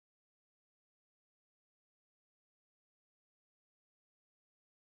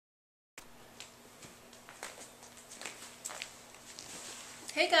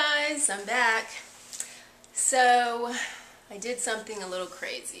Hey guys, I'm back. So I did something a little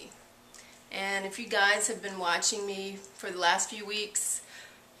crazy, and if you guys have been watching me for the last few weeks,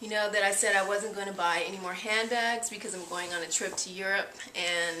 you know that I said I wasn't going to buy any more handbags because I'm going on a trip to Europe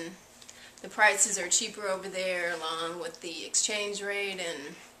and the prices are cheaper over there along with the exchange rate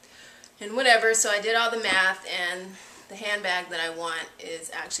and whatever. So I did all the math, and the handbag that I want is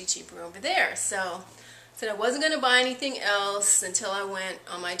actually cheaper over there. So I said I wasn't going to buy anything else until I went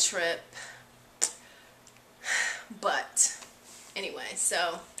on my trip. But anyway,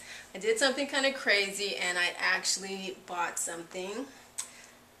 so I did something kind of crazy and I actually bought something.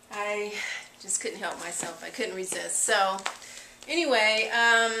 I just couldn't help myself. I couldn't resist. So anyway,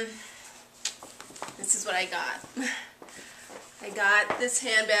 this is what I got. I got this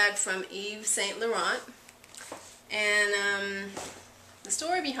handbag from Yves Saint Laurent, and the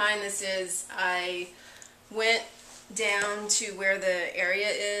story behind this is I went down to where the area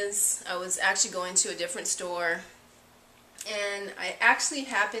is. I was actually going to a different store, and I actually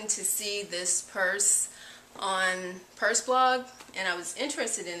happened to see this purse on Purse Blog, and I was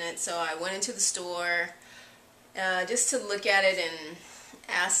interested in it, so I went into the store just to look at it and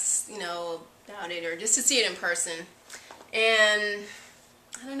ask, about it, or just to see it in person. And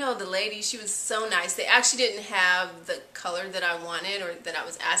I don't know, the lady, she was so nice. They actually didn't have the color that I wanted or that I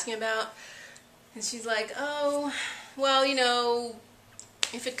was asking about. And she's like, oh, well,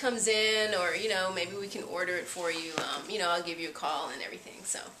 if it comes in, or, maybe we can order it for you, I'll give you a call and everything.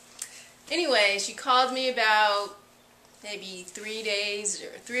 So anyway, she called me about maybe 3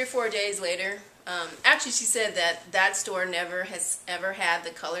 or 4 days later. Actually, she said that store never has ever had the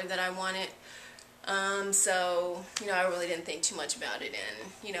color that I wanted. So, I really didn't think too much about it,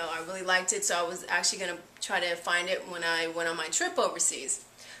 and, I really liked it, so I was actually going to try to find it when I went on my trip overseas.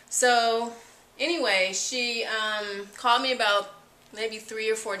 So anyway, she called me about maybe 3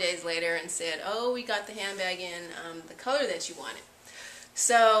 or 4 days later and said, oh, we got the handbag in the color that you wanted.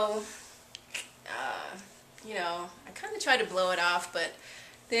 So, I kind of tried to blow it off, but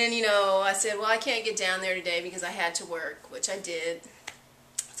then, I said, well, I can't get down there today because I had to work, which I did.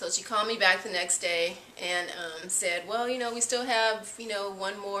 So she called me back the next day and said, well, we still have,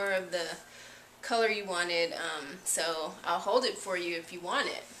 one more of the color you wanted, so I'll hold it for you if you want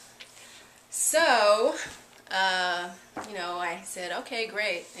it. So, I said, okay,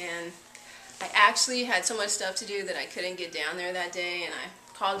 great. And I actually had so much stuff to do that I couldn't get down there that day, and I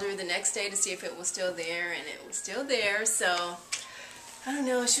called her the next day to see if it was still there, and it was still there. So I don't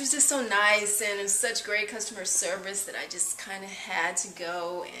know, she was just so nice, and it was such great customer service that I just kind of had to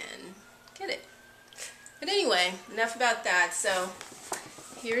go and get it. But anyway, enough about that. So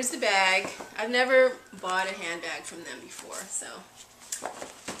here's the bag. I've never bought a handbag from them before, so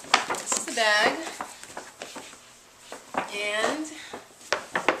this is the bag. And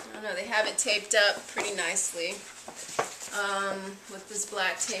I don't know, they have it taped up pretty nicely with this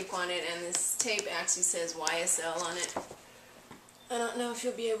black tape on it, and this tape actually says YSL on it. I don't know if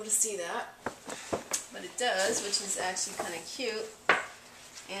you'll be able to see that, but it does, which is actually kind of cute.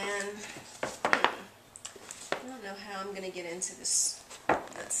 And I don't know how I'm going to get into this.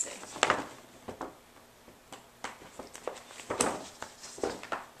 Let's see.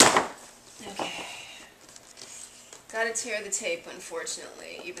 Okay. Gotta tear the tape,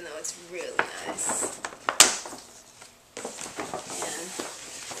 unfortunately, even though it's really nice.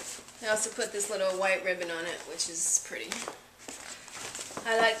 And I also put this little white ribbon on it, which is pretty.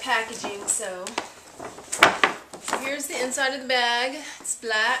 I like packaging, so here's the inside of the bag. It's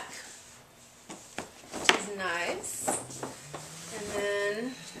black, which is nice. And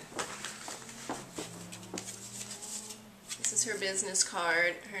then this is her business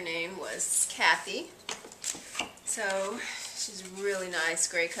card. Her name was Kathy. So she's really nice,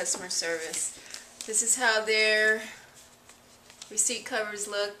 great customer service. This is how their receipt covers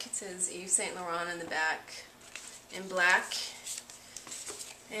look. It says Yves Saint Laurent in the back in black.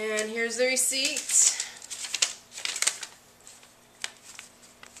 And here's the receipt.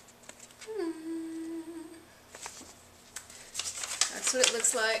 That's what it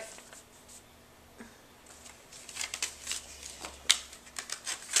looks like.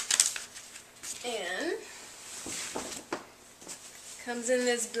 And comes in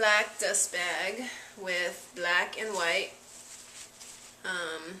this black dust bag with black and white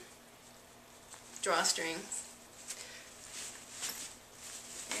drawstrings.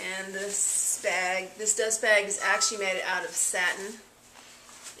 And this dust bag is actually made out of satin,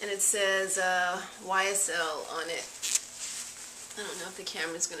 and it says YSL on it. I don't know if the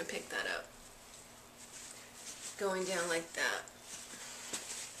camera's going to pick that up. Going down like that.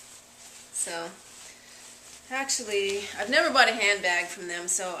 So Actually, I've never bought a handbag from them,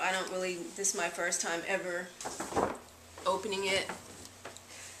 so I don't really, this is my first time ever opening it.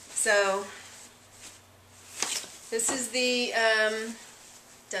 So, this is the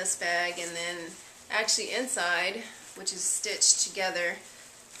dust bag, and then actually inside, which is stitched together,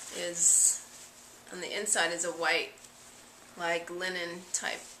 is, on the inside is a white, like linen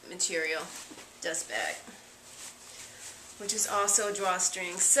type material dust bag, which is also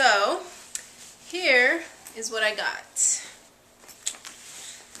drawstring. So, here is what I got.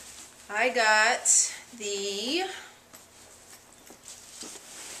 I got the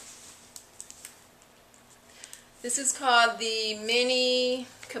this is called the mini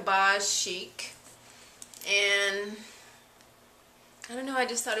Cabas ChYc, and I don't know, I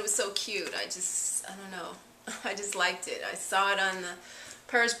just thought it was so cute. I don't know, I just liked it. I saw it on the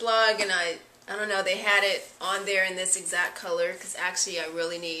purse blog, and I don't know, they had it on there in this exact color, because actually I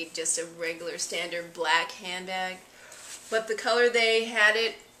really need just a regular standard black handbag. But the color they had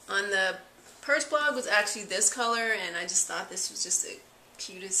it on the purse blog was actually this color, and I just thought this was just the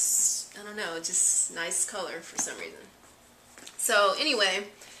cutest, I don't know, just nice color for some reason. So anyway,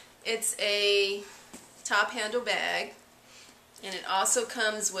 it's a top handle bag, and it also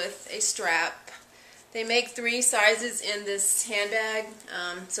comes with a strap. They make 3 sizes in this handbag.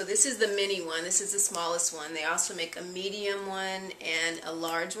 So this is the mini one. This is the smallest one. They also make a medium one and a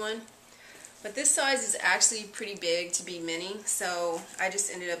large one. But this size is actually pretty big to be mini, so I just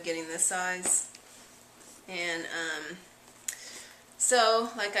ended up getting this size. And so,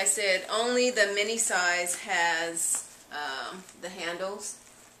 like I said, only the mini size has the handles.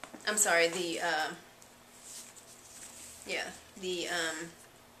 I'm sorry, the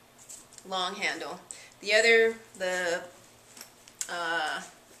long handle. The other, the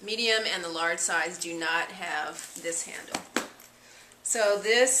medium and the large size do not have this handle. So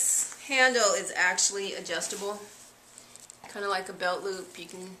this handle is actually adjustable, kind of like a belt loop. You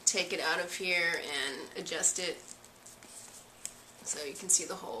can take it out of here and adjust it, so you can see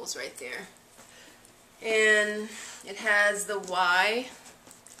the holes right there. And it has the Y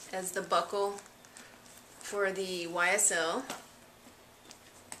as the buckle for the YSL.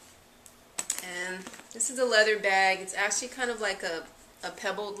 And this is a leather bag. It's actually kind of like a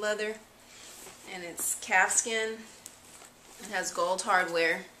pebbled leather, and it's calfskin. It has gold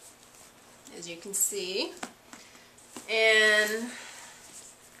hardware, as you can see. And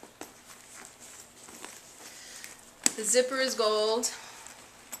the zipper is gold,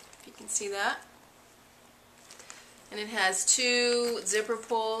 if you can see that. And it has 2 zipper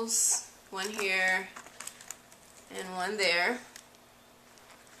pulls, one here and one there.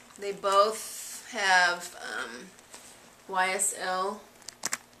 They both have YSL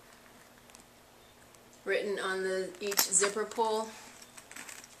written on each zipper pull.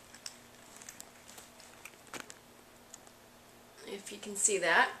 If you can see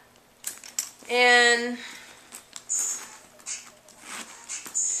that. And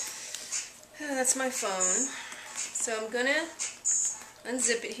that's my phone. So I'm gonna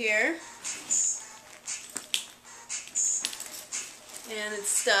unzip it here. And it's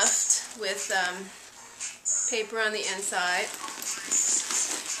stuffed with paper on the inside.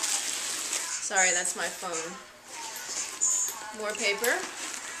 Sorry, that's my phone. More paper.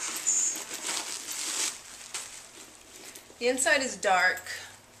 The inside is dark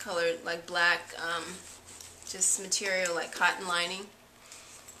colored, like black, just material like cotton lining.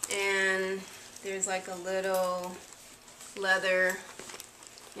 And there's like a little leather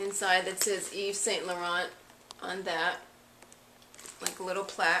inside that says Yves Saint Laurent on that. Like a little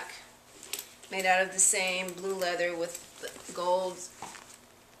plaque made out of the same blue leather with gold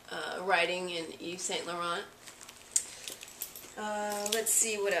writing in Yves Saint Laurent. Let's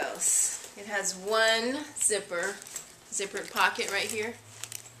see what else. It has one zippered pocket right here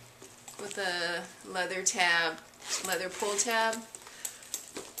with a leather pull tab.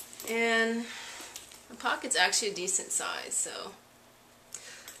 And the pocket's actually a decent size. So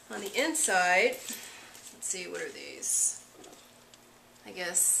on the inside, let's see, what are these? I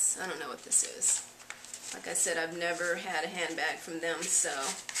guess, I don't know what this is. Like I said, I've never had a handbag from them, so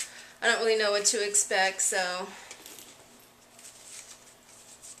I don't really know what to expect. So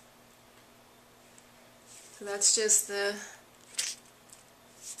that's just the,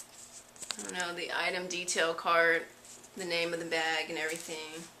 I don't know, the item detail card, the name of the bag and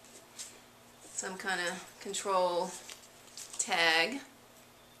everything. Some kind of control tag.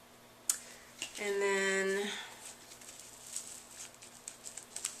 And then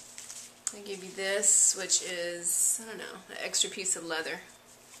I give you this, which is, I don't know, an extra piece of leather.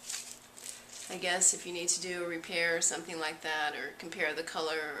 I guess if you need to do a repair or something like that, or compare the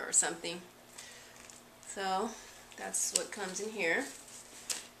color or something. So that's what comes in here.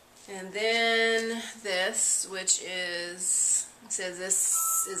 And then this, which is, it says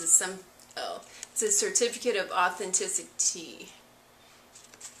this is it's a certificate of authenticity.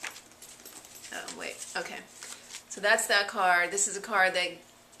 Oh, wait, okay. So that's that card. This is a card that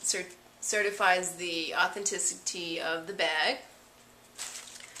certifies the authenticity of the bag.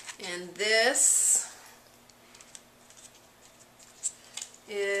 And this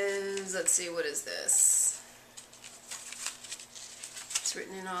is, let's see, what is this? It's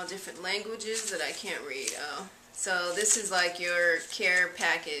written in all different languages that I can't read. Oh, so this is like your care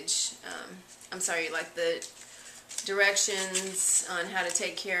package. I'm sorry, like the directions on how to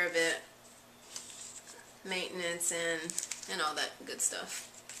take care of it, maintenance, and all that good stuff.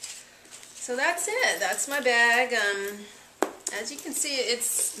 So that's it. That's my bag. As you can see,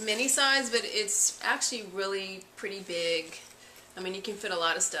 it's mini size, but it's actually really pretty big. I mean, you can fit a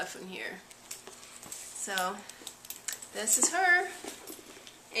lot of stuff in here. So this is her.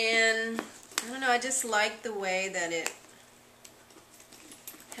 And I don't know, I just like the way that it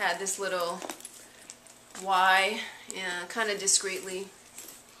had this little Y, kind of discreetly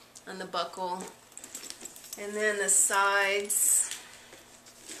on the buckle. And then the sides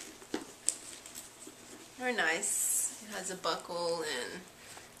are nice. It has a buckle, and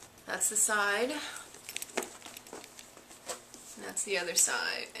that's the side. And that's the other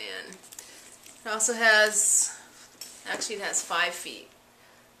side. And it also has, actually it has 5 feet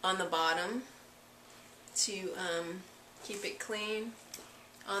on the bottom to keep it clean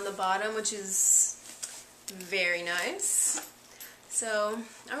on the bottom, which is very nice. So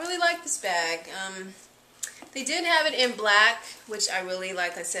I really like this bag. They did have it in black, which I really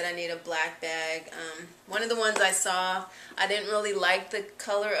like. I said I need a black bag. One of the ones I saw, I didn't really like the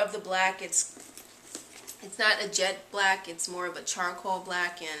color of the black. It's not a jet black, it's more of a charcoal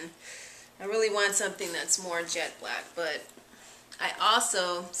black, and I really want something that's more jet black. But I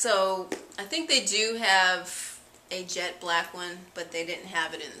also, so I think they do have a jet black one, but they didn't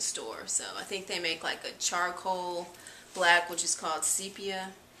have it in the store. So I think they make like a charcoal black, which is called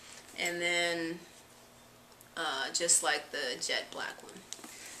sepia, and then just like the jet black one.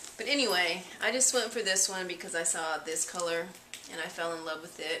 But anyway, I just went for this one because I saw this color and I fell in love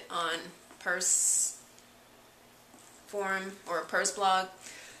with it on Purse Forum or a Purse blog.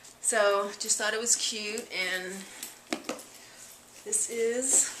 So just thought it was cute. And this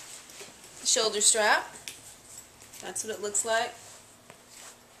is the shoulder strap. That's what it looks like.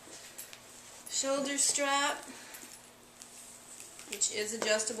 Shoulder strap, which is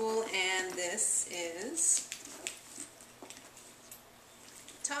adjustable, and this is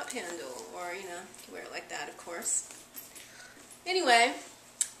top handle, or you can wear it like that, of course. Anyway,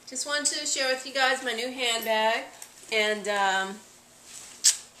 just wanted to share with you guys my new handbag, and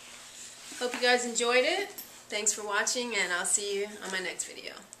hope you guys enjoyed it. Thanks for watching, and I'll see you on my next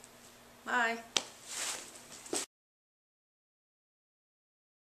video. Bye.